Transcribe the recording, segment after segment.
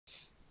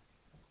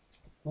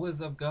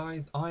What's up,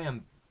 guys? I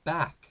am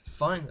back,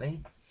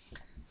 finally.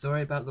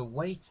 Sorry about the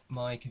wait,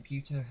 my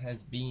computer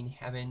has been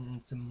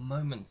having some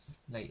moments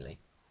lately.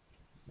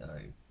 So,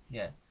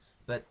 yeah.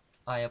 But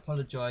I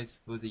apologize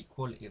for the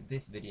quality of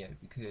this video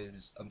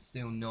because I'm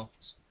still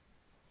not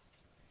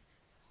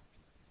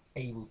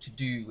able to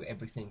do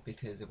everything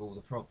because of all the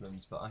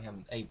problems, but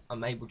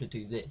I'm able to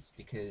do this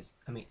because,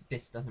 I mean,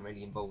 this doesn't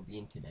really involve the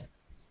internet.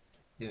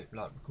 Do it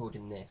like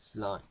recording this,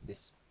 like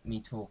this, me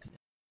talking.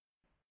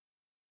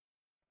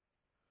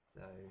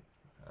 So,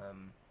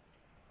 um,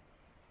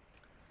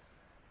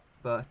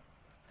 but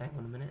hang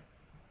on a minute.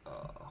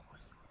 Oh,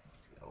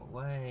 go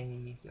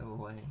away, go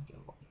away, go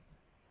away.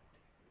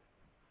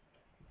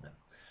 No.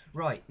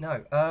 Right,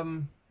 no,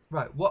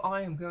 right, what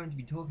I am going to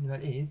be talking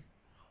about is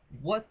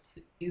what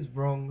is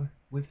wrong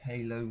with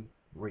Halo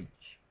Reach.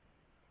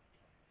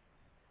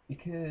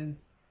 Because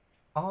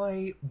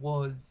I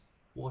was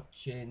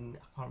watching,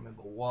 I can't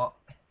remember what,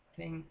 I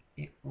think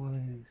it was,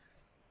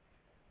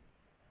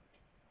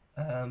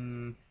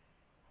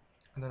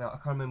 I don't know, I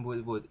can't remember what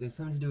it was. It was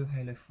something to do with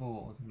Halo 4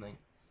 or something.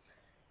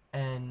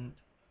 And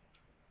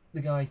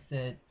the guy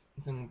said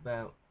something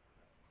about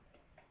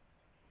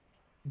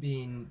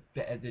being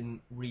better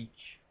than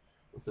Reach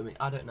or something.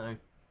 I don't know.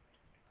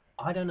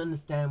 I don't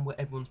understand what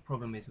everyone's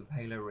problem is with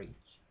Halo Reach.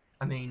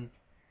 I mean,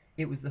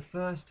 it was the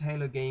first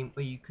Halo game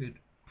where you could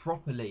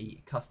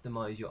properly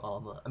customize your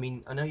armor. I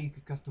mean, I know you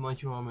could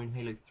customize your armor in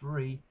Halo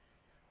 3,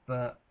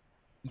 but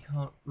you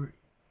can't.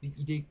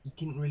 You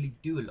couldn't really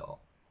do a lot.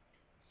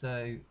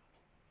 So,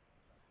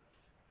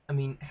 I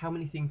mean, how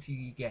many things do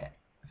you get?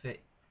 If it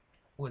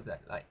what was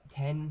that, like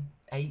 10,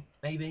 8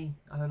 maybe?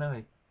 I don't know.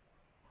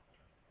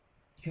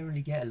 You can't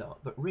really get a lot.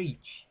 But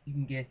Reach, you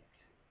can get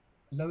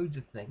loads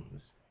of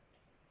things.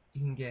 You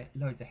can get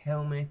loads of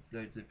helmets,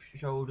 loads of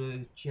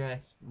shoulders,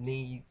 chest,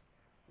 knees,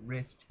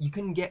 wrist. You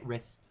couldn't get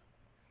wrist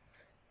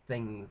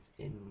things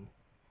in.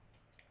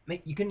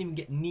 You couldn't even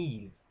get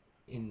knees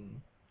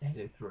in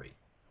Halo 3.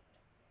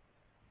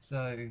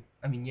 So,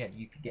 I mean, yeah,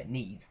 you could get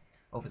knees,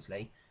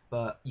 obviously,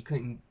 but you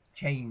couldn't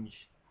change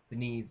the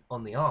knees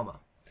on the armor.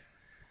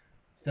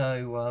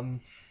 So,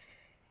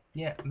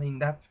 yeah, I mean,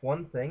 that's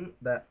one thing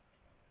that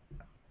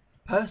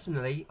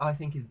personally I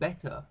think is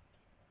better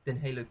than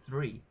Halo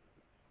 3.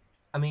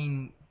 I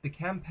mean, the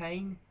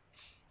campaign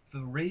for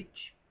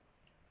Reach,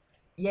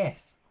 yes,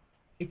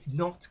 it's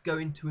not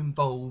going to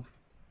involve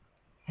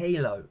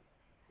Halo.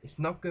 It's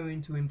not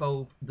going to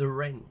involve the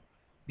ring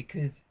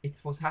because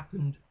it's what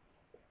happened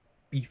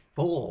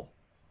before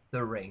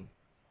the ring.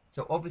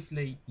 So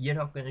obviously you're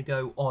not going to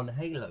go on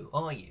Halo,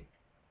 are you?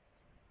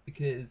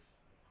 Because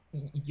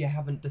you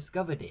haven't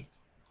discovered it.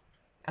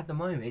 At the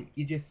moment,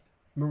 you're just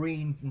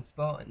Marines and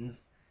Spartans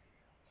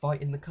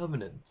fighting the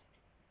Covenant.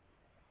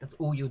 That's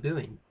all you're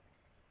doing.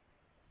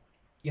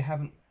 You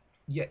haven't,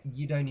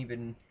 you don't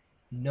even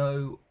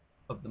know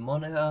of the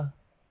monitor.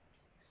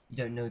 You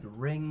don't know the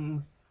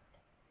rings.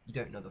 You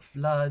don't know the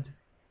flood.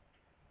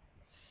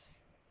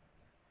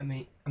 I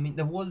mean,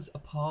 there was a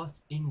part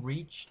in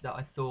Reach that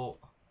I thought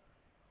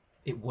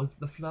it was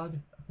the flood.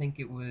 I think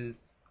it was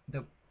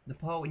the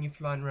part when you're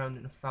flying around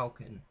in a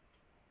Falcon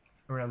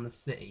around the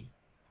city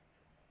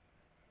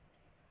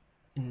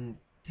and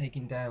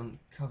taking down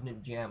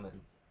Covenant jammers.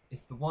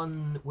 It's the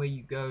one where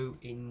you go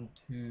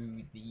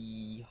into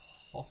the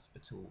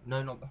hospital.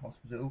 No, not the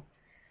hospital.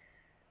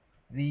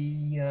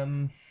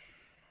 The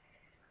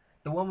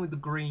the one with the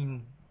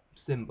green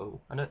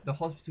symbol. I know the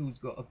hospital's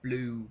got a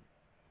blue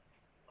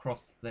cross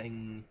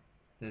thing.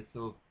 The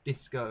sort of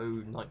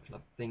disco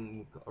nightclub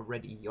thing got a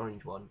reddy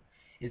orange one.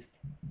 It's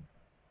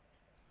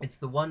it's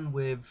the one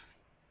with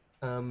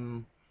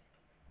um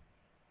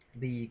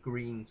the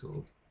green sort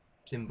of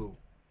symbol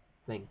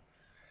thing.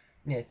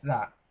 Yeah, it's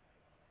that.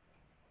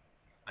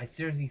 I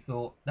seriously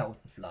thought that was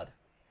the flood,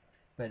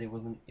 but it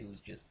wasn't. It was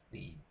just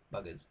the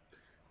buggers.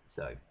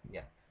 So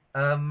yeah.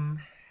 Um,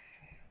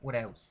 what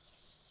else?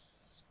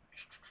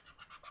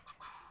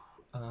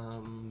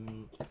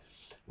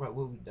 Right,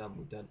 what have we done?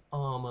 We've done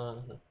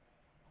armor,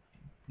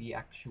 the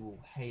actual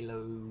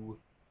Halo.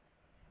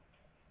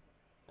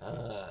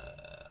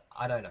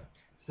 I don't know.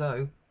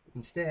 So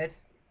instead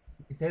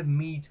of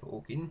me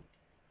talking,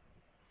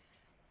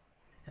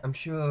 I'm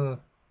sure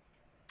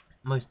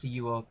most of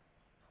you are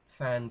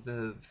fans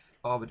of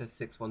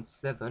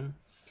Arbiter617.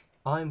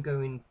 I'm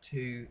going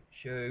to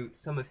show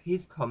some of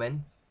his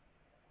comments.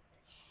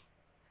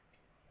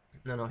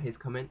 No, not his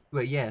comments.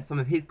 Well, yeah, some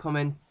of his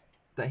comments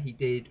that he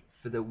did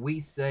for the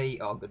We Say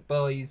Our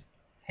Goodbyes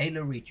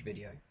Halo Reach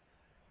video.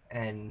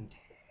 And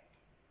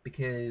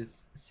because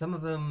some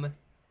of them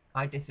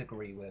I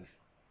disagree with.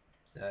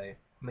 So, I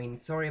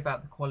mean, sorry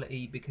about the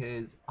quality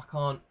because I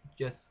can't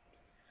just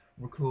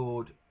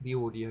record the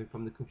audio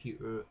from the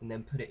computer and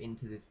then put it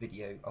into this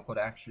video. I've got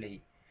to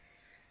actually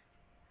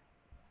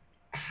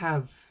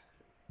have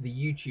the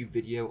YouTube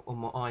video on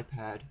my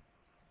iPad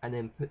and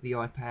then put the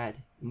iPad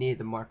near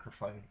the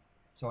microphone.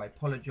 So I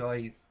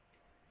apologise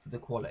for the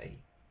quality.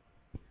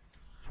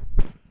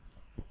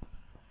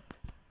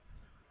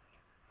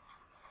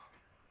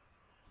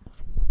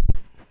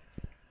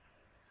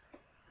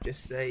 just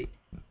say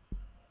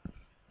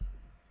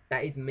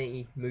that is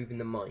me moving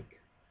the mic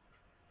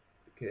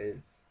because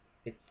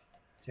it's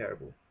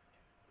terrible.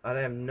 I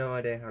have no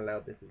idea how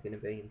loud this is going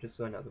to be. I'm just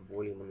sorting out the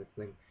volume on this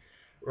thing.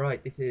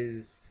 Right, this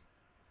is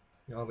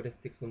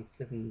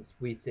Arbiter617's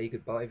We Say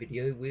Goodbye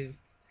video with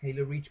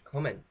Halo Reach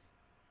comments.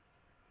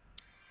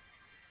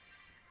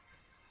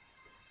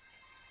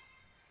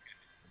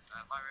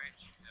 Bye, Reach.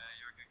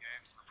 You're a good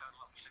game. I've had a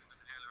lot of shit with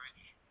Halo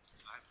Reach.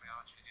 So hopefully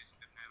I'll actually do some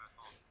good game at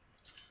all.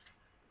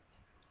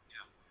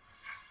 Yeah.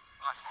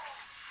 Bye.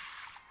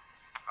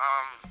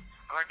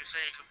 I'd like to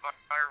say goodbye,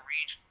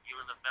 Reach. You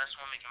were the best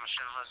one making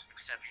machinimas,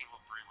 except Halo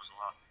 3 was a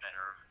lot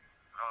better.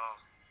 Oh,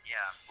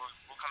 yeah.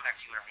 We'll come back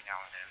to you every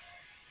now and then.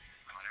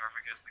 I'll never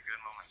forget the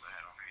good moments I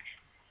had on Reach.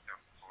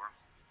 Therefore,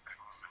 I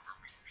will remember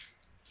Reach.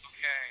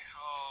 Okay,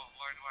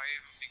 where do I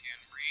even begin?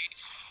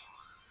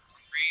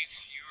 Reach,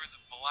 you were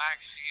the black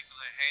sheep of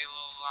the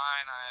Halo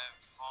line. I've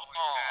always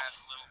had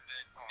a little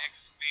bit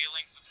mixed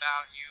feelings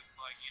about you,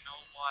 but you know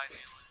what?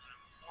 It was an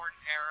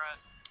important era.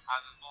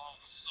 I've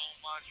evolved so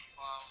much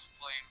while I was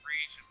playing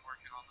Reach and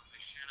working on the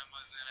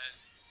machinimas in it,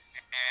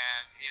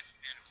 and it's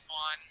been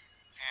fun.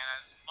 And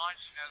as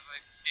much as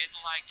I didn't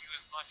like you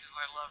as much as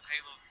I loved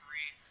Halo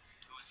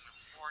 3, it was an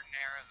important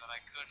era that I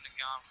couldn't have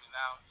gone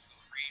without. So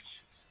Reach,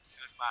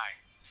 goodbye.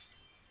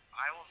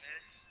 I will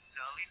miss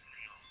Sully and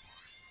Halo 4.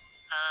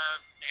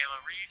 Halo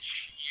Reach,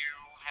 you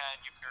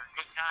had your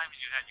good times,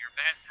 you had your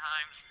bad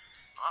times.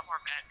 A lot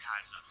more bad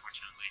times,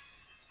 unfortunately.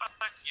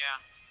 But yeah,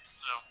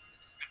 so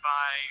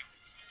goodbye,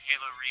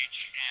 Halo Reach,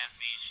 and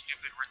the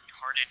stupid,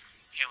 retarded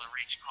Halo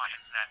Reach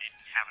clients that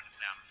inhabited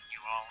them.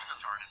 You all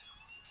retarded.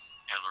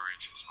 Halo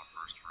Reach was my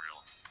first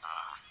real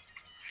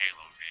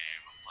Halo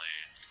game I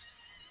played,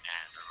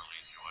 and I really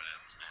enjoyed it,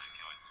 and I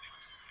can't wait to see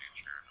what's in the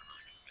future. I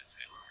really do miss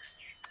Halo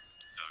Reach.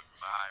 So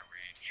goodbye,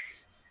 Reach.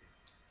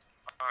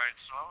 Alright,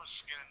 so I was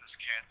skinning this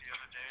cat the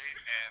other day,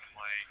 and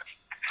like,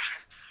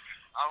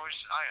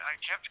 I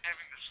kept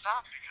having to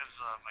stop because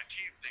my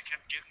teeth, they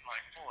kept getting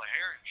like full of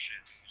hair and shit.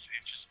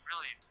 It just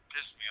really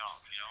pissed me off,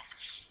 you know?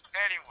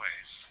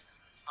 Anyways,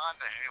 on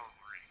to Halo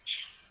Reach.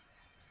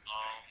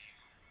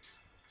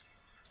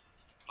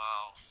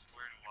 Wow,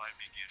 where do I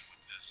begin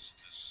with this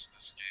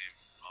game?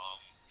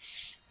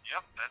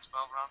 Yep, that's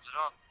about rounds it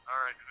up.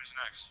 Alright, who's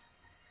next?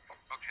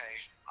 Okay,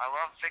 I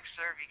love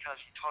Fixer because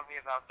he told me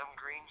about them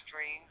green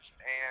screens,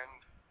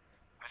 and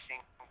I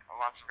think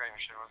lots of great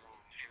shit was in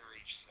Halo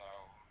Reach, so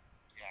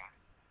yeah.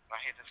 I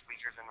hate the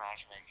squeakers in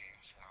matchmaking,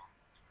 so.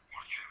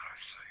 What can I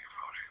say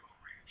about Halo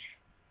Reach?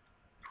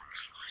 It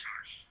was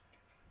nice.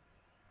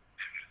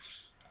 And it's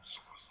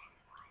sort of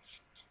worth.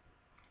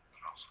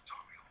 It also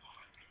taught me a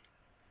lot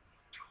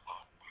to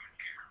love and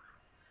care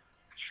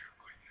and share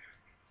my thing.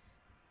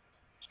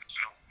 It's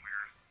so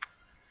weird.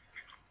 We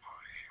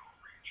goodbye, Halo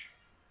Reach.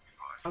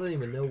 Goodbye. I don't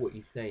even know what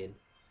you're saying.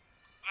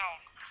 Well,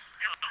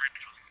 Halo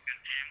Reach was a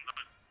good game, but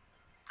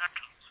that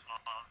was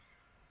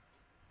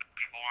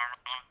people are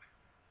wrong.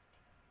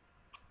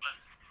 But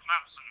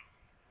maps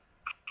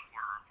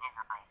were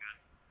overall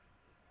good.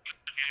 Good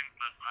game,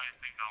 but I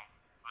think I'll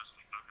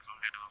mostly focus on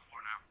Halo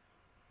 4 now.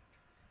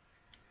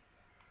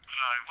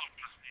 I won't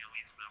miss the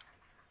elites though.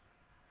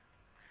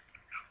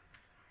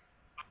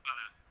 What about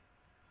it?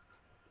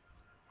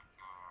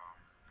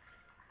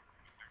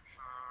 Thanks,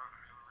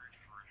 Halo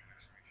Reach for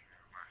introducing me to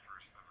my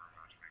first ever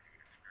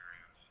matchmaking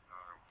experience.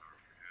 I will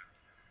never forget.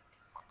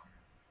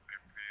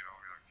 Maybe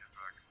I'll get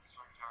back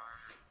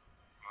sometime,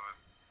 but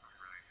I'm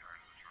really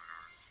tired of the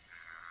tryhards,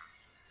 and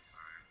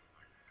I'd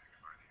like to say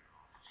goodbye to you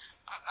all.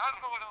 I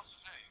don't know what else to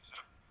say,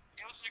 except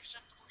it was an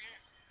acceptable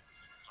game.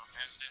 Some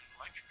fans didn't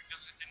like it because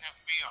it didn't have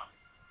to be on.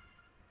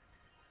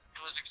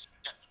 It was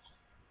acceptable.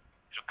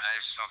 I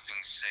have something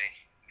to say.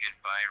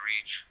 Goodbye,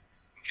 Reach.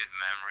 Good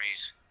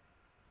memories.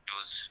 It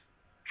was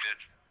good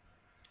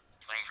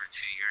playing for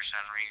 2 years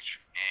on Reach,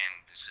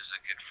 and this is a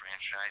good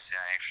franchise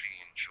that I actually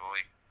enjoy.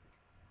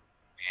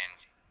 And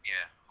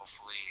yeah,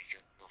 hopefully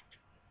he'll.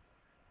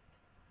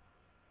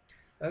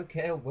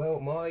 Okay,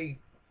 well,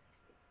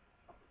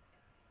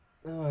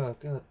 oh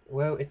god,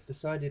 well, it's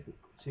decided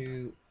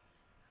to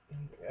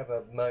have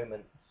a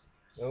moment.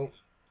 Oh,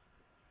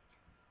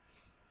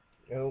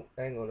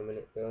 hang on a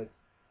minute, guys.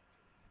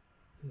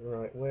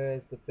 Right,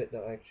 where's the bit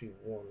that I actually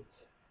want?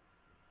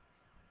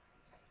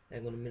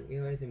 Hang on a minute,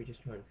 guys, let me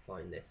just try and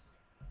find this.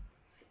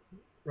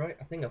 Right,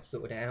 I think I've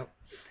sorted it out.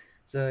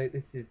 So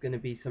this is going to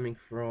be something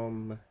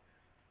from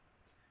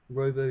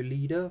Robo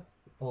Leader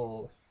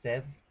or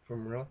Sev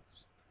from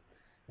Rots,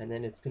 and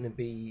then it's going to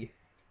be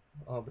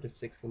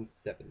Arbiter617.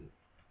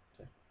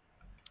 So.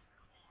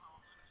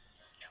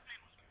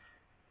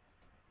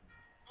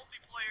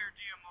 Multiplayer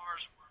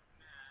DMRs were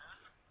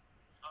meh.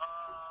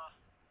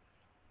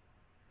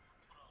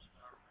 What else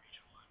about Reach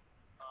One?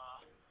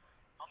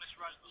 I'll miss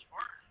Rise of the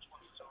Spartans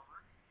once it's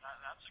over.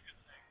 That's a good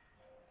thing.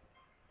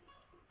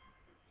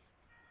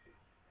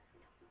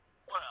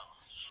 What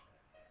else?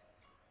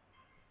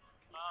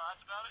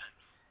 That's about it.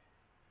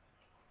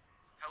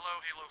 Hello,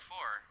 Halo 4.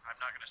 I'm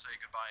not going to say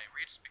goodbye,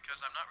 Reach, because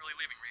I'm not really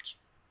leaving Reach.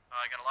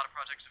 I got a lot of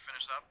projects to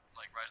finish up,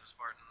 like Rise of the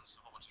Spartans,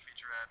 a whole bunch of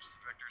feature ads, the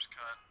director's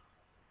cut.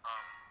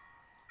 Um,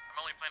 I'm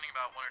only planning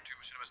about one or two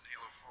machinimas in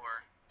Halo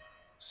 4,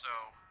 so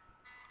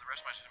the rest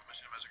of my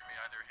machinimas are going to be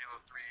either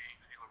Halo 3,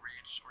 Halo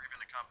Reach, or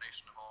even a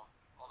combination of all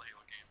the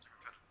Halo games. I'm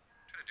going to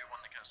try to do one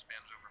that kind of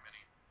spans over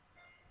many.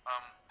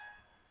 Um,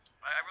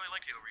 I really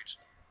liked Halo Reach.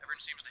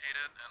 Everyone seems to hate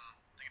it and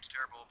think it's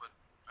terrible, but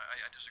I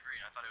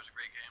disagree. I thought it was a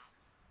great game.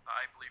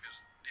 I believe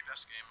it's the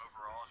best game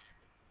overall if you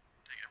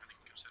take everything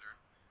into consider.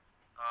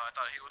 I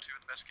thought Halo 2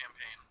 had the best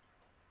campaign,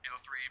 Halo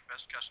 3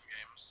 best custom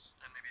games,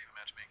 and maybe even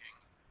matchmaking.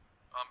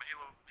 But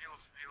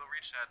Halo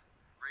Reach had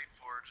great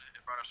Forge.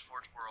 It brought us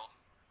Forge World.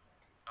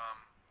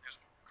 It was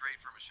great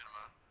for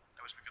Machinima. I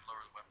wish we could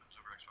lower the weapons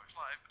over Xbox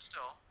Live, but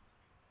still,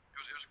 it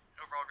was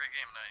an overall great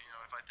game. And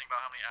if I think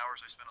about how many hours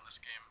I spent on this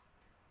game,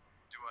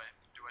 do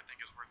I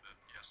think it's worth it?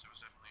 Yes, it was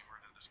definitely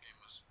worth it. This game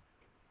was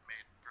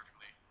made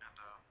perfectly, and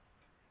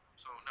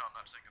so no, I'm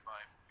not saying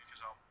goodbye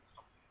because I'll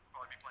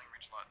probably be playing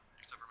Reach a lot,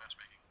 except for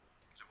matchmaking,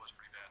 because it was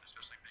pretty bad,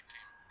 especially big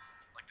team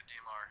like the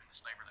DMR and the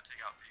sniper that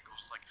take out vehicles.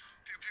 It's like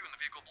pew pew, and the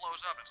vehicle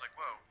blows up. It's like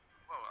whoa,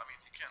 whoa. I mean,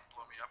 you can't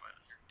blow me up.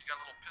 You got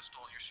a little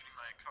pistol and you're shooting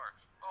my car.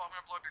 Oh, I'm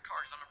gonna blow up your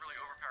car because I'm a really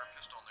overpowered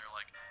pistol. And they're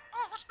like,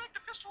 oh, let's make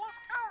the pistol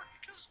overpowered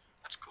because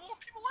that's cool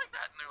and people like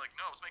that. And they're like,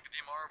 no, let's make the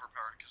DMR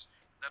overpowered because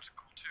that's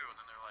cool too. And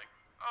then they're like,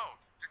 oh,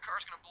 your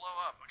car's gonna blow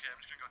up. Okay, I'm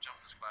just gonna go jump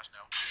in this glass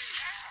now.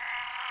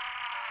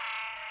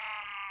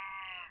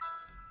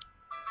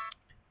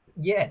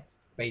 Yes,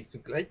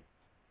 basically.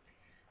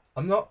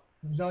 I'm not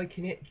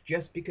liking it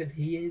just because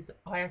he is.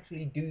 I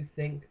actually do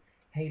think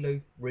Halo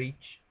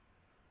Reach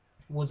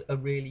was a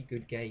really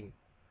good game.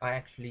 I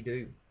actually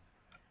do.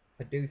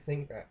 I do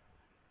think that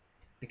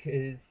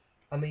because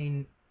I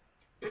mean,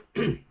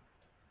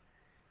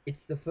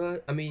 it's the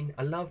first. I mean,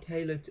 I loved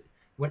Halo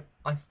when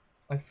I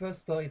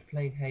first started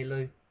playing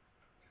Halo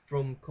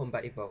from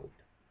Combat Evolved.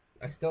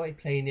 I started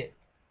playing it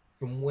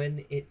from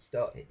when it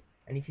started,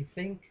 and if you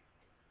think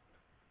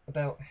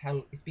about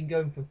how it's been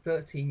going for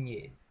 13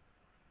 years,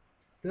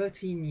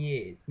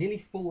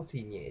 nearly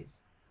 14 years,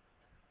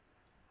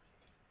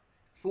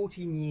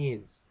 14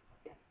 years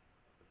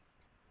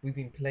we've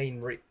been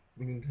playing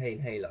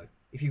Halo.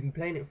 If you've been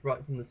playing it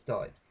right from the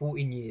start, it's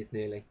 14 years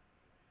nearly.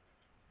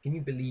 Can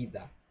you believe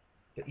that?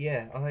 But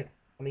yeah, I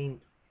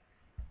mean,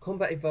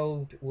 Combat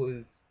Evolved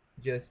was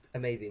just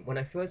amazing. When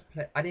I first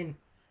played, I didn't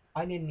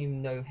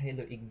even know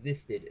Halo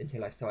existed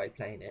until I started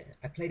playing it.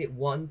 I played it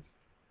once,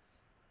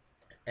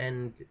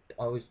 and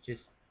I was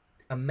just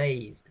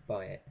amazed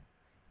by it.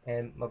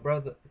 And my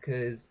brother,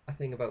 because I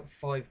think about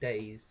 5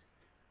 days,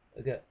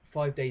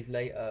 5 days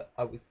later,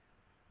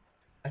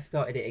 I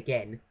started it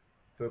again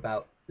for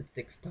about the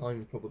sixth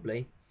time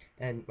probably.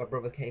 And my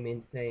brother came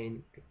in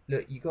saying,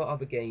 "Look, you got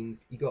other games.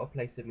 You got to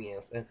play something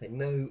else." And I said,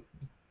 "No,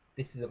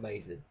 this is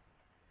amazing.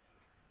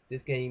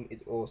 This game is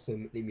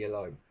awesome. Leave me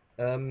alone."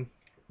 But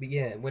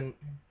yeah, when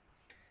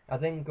I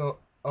then got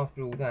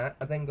after all that,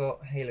 I then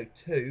got Halo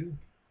 2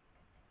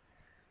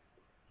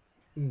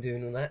 and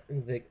doing all that, and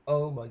it's like,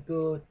 "Oh my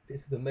god,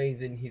 this is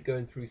amazing. He's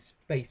going through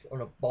space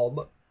on a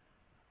bomb."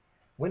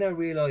 When I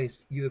realised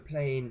you were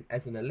playing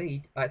as an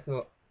elite, I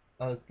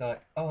was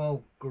like,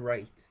 "Oh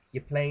great,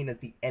 you're playing as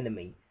the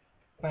enemy.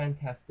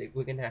 Fantastic.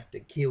 We're gonna have to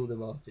kill the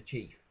Master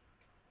Chief."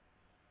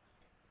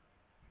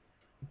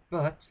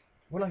 But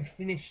when I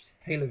finished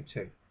Halo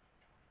 2,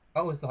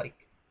 I was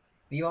like,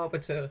 the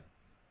Arbiter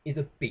is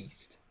a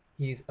beast.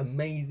 He is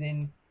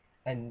amazing,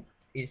 and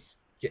it's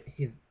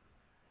his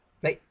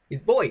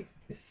voice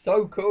is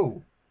so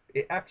cool.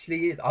 It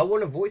actually is. I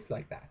want a voice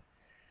like that.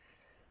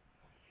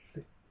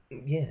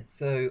 Yeah.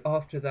 So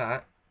after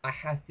that, I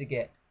had to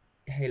get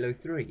Halo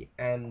 3,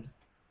 and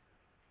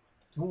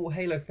to all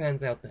Halo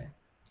fans out there,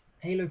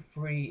 Halo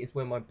 3 is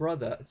when my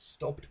brother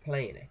stopped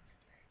playing it.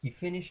 He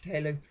finished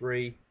Halo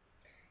 3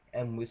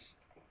 and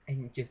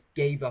just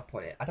gave up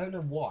on it. I don't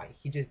know why.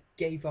 He just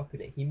gave up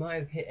on it. He might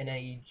have hit an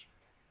age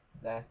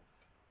that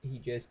he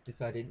just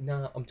decided,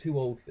 nah, I'm too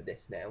old for this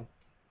now.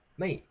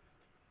 Mate,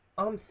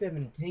 I'm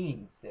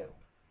 17 still.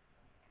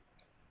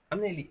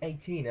 I'm nearly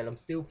 18 and I'm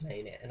still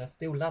playing it and I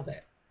still love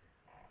it.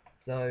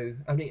 So,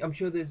 I mean, I'm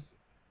sure there's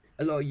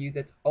a lot of you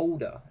that's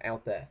older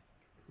out there.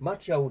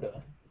 Much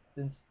older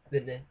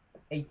than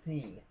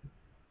 18.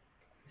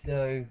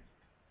 So,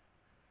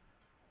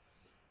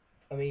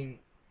 I mean,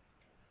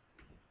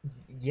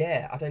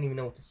 yeah, I don't even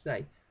know what to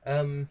say.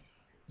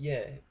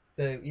 Yeah,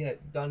 so yeah,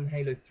 done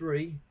Halo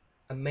 3,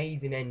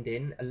 amazing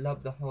ending. I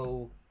love the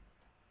whole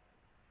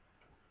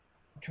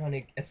trying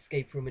to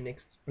escape from an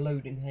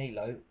exploding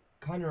Halo.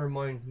 Kind of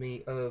reminds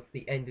me of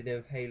the ending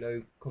of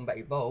Halo Combat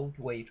Evolved,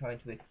 where you're trying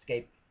to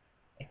escape,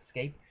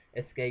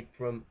 escape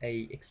from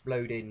a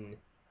exploding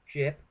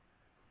ship.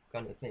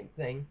 Kind of the same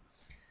thing.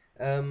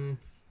 Um,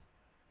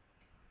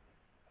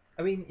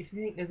 I mean, if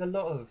you think there's a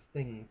lot of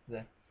things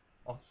that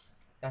are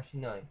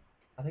actually no,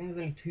 I think there's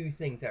only two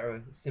things that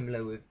are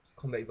similar with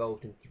Combat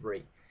Evolved and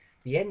 3.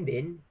 The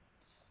ending,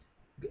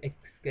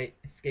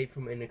 escape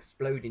from an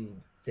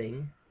exploding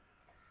thing,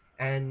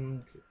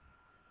 and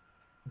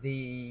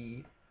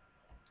the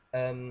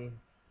um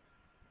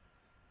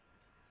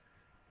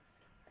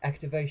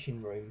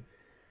activation room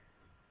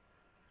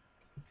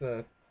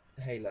for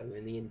Halo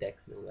and the index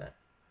and all that.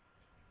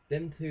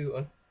 Them two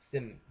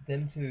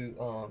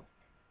are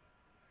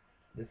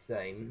the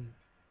same.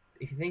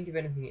 If you think of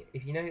anything,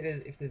 if you know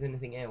if there's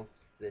anything else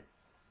that's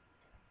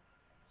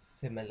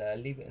similar,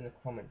 leave it in the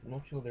comments. I'm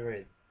not sure there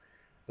is,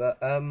 but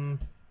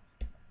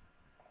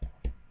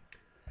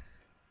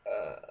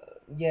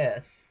yeah.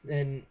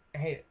 Then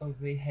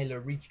obviously Halo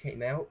Reach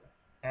came out,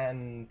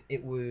 and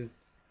it was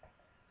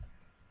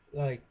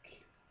like,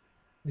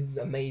 this is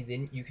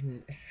amazing. You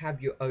can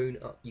have your own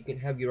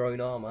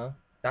armor.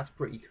 That's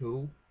pretty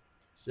cool.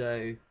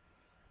 So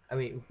I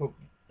mean,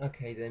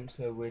 okay then.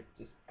 So we're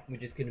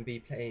just gonna be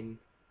playing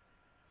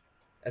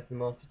as the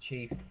Master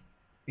Chief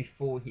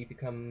before he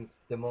becomes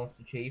the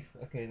Master Chief.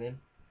 Okay then.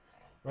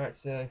 Right.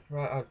 So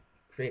I'll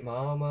create my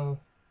armor.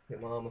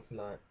 Create my armor for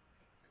like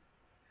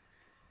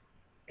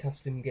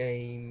custom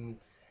games,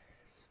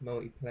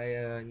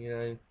 multiplayer.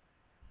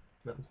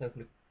 Make myself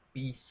look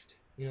beast.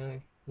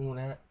 All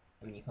that.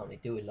 I mean, you can't really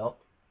do a lot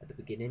at the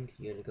beginning because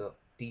you only got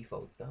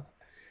default stuff.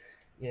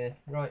 Yeah.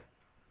 Right.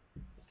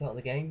 Start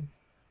the game.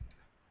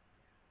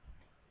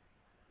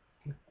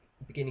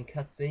 Beginning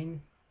cutscene.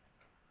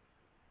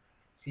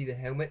 See the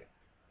helmet.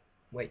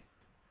 Wait,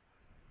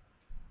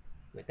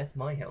 that's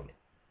my helmet.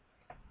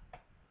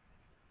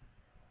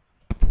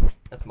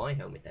 That's my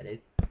helmet, that is.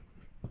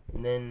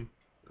 And then,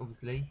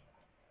 obviously,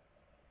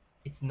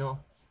 it's not.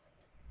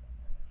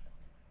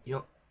 You're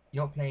not.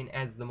 You're not playing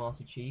as the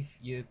Master Chief.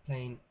 You're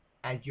playing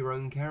as your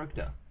own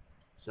character.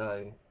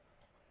 So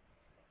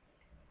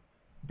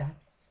that's.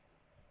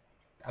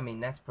 I mean,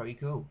 that's pretty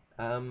cool.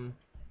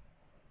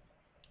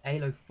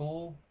 Halo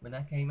 4, when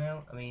that came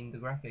out, I mean, the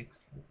graphics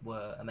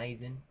were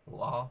amazing.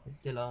 Or are. They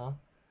still are.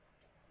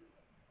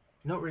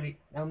 Not really.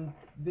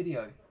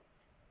 Video.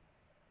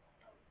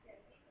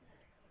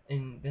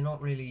 And they're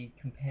not really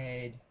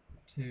compared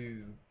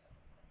to.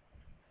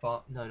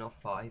 No, not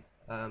 5.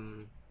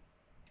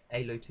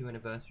 Halo 2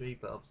 anniversary,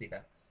 but obviously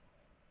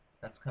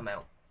that's come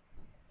out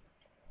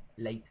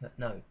later.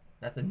 No,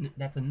 that's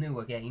a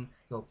newer game,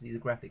 so obviously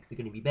the graphics are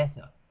going to be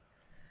better.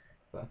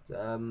 But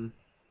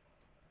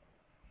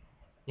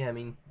yeah,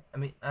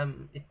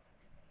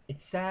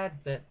 it's sad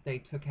that they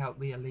took out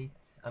the Elite.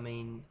 I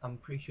mean, I'm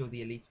pretty sure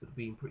the Elites would have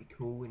been pretty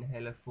cool in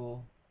Halo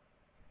 4,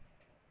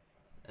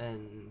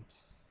 and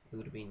it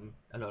would have been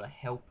a lot of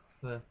help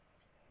for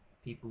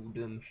people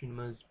doing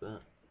machinimas.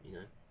 But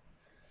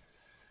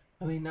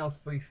I mean, that was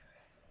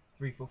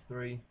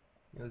 343.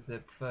 It was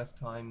their first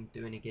time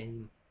doing a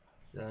game,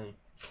 so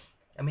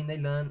I mean,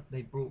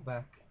 they brought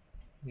back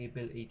the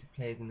ability to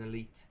play as an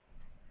elite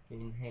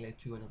in Halo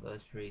 2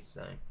 Anniversary,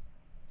 so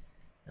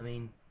I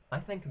mean, I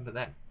thank them for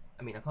that.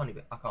 I mean, I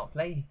can't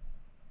play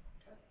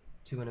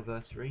 2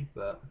 Anniversary,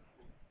 but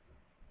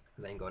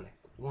because I ain't got an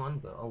Xbox One,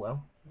 but oh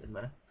well, doesn't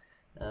matter.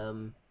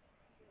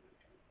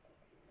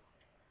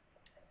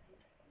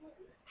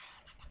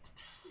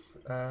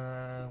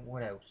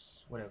 What else?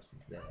 What else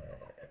is there?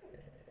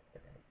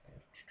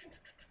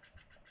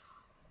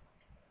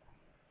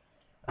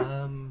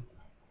 Can't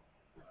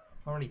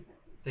really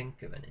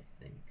think of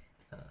anything.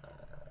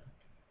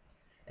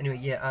 Anyway,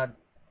 yeah, I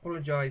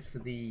apologise for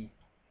the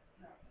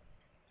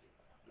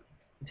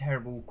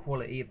terrible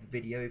quality of the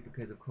video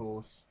because, of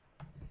course,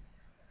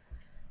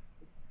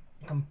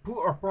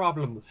 computer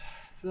problems.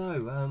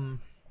 So,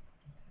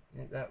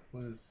 yeah, that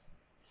was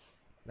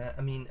that.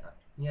 I mean,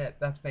 yeah,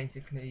 that's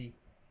basically.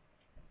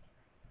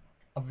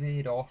 I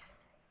veered off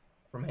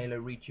from Halo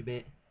Reach a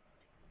bit,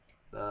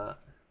 but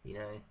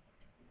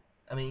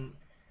I mean,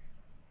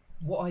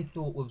 what I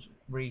thought was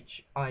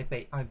Reach, I've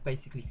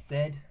basically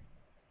said.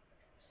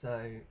 So,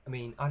 I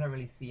mean, I don't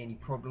really see any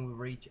problem with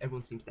Reach.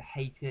 Everyone seems to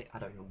hate it. I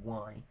don't know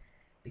why.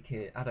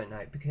 Because I don't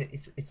know. Because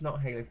it's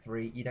not Halo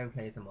 3. You don't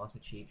play as a Master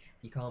Chief.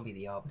 You can't be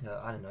the Arbiter.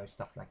 I don't know,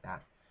 stuff like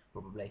that.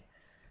 Probably.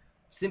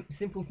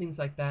 Simple things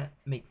like that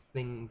make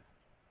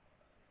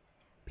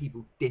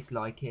people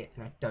dislike it,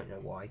 and I don't know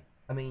why.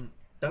 I mean,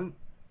 don't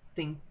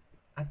think.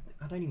 I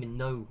don't even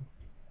know.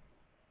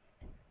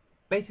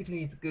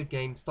 Basically, it's a good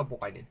game. Stop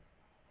whining.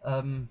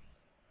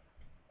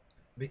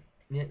 But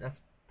yeah, that's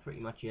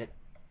pretty much it.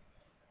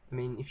 I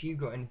mean, if you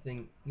got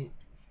anything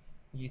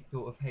you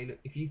thought of Halo,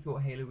 if you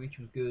thought Halo Reach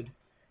was good,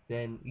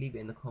 then leave it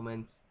in the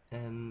comments,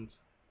 and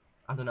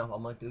I don't know, I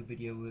might do a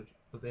video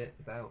of it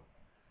about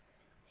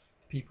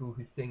people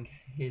who think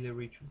Halo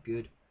Reach was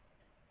good.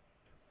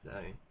 So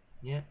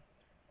yeah,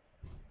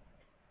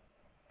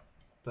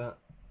 but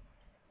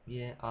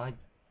yeah, I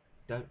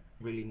don't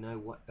really know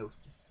what else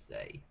to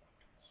say.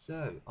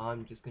 So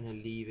I'm just gonna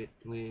leave it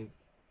with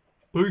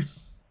peace.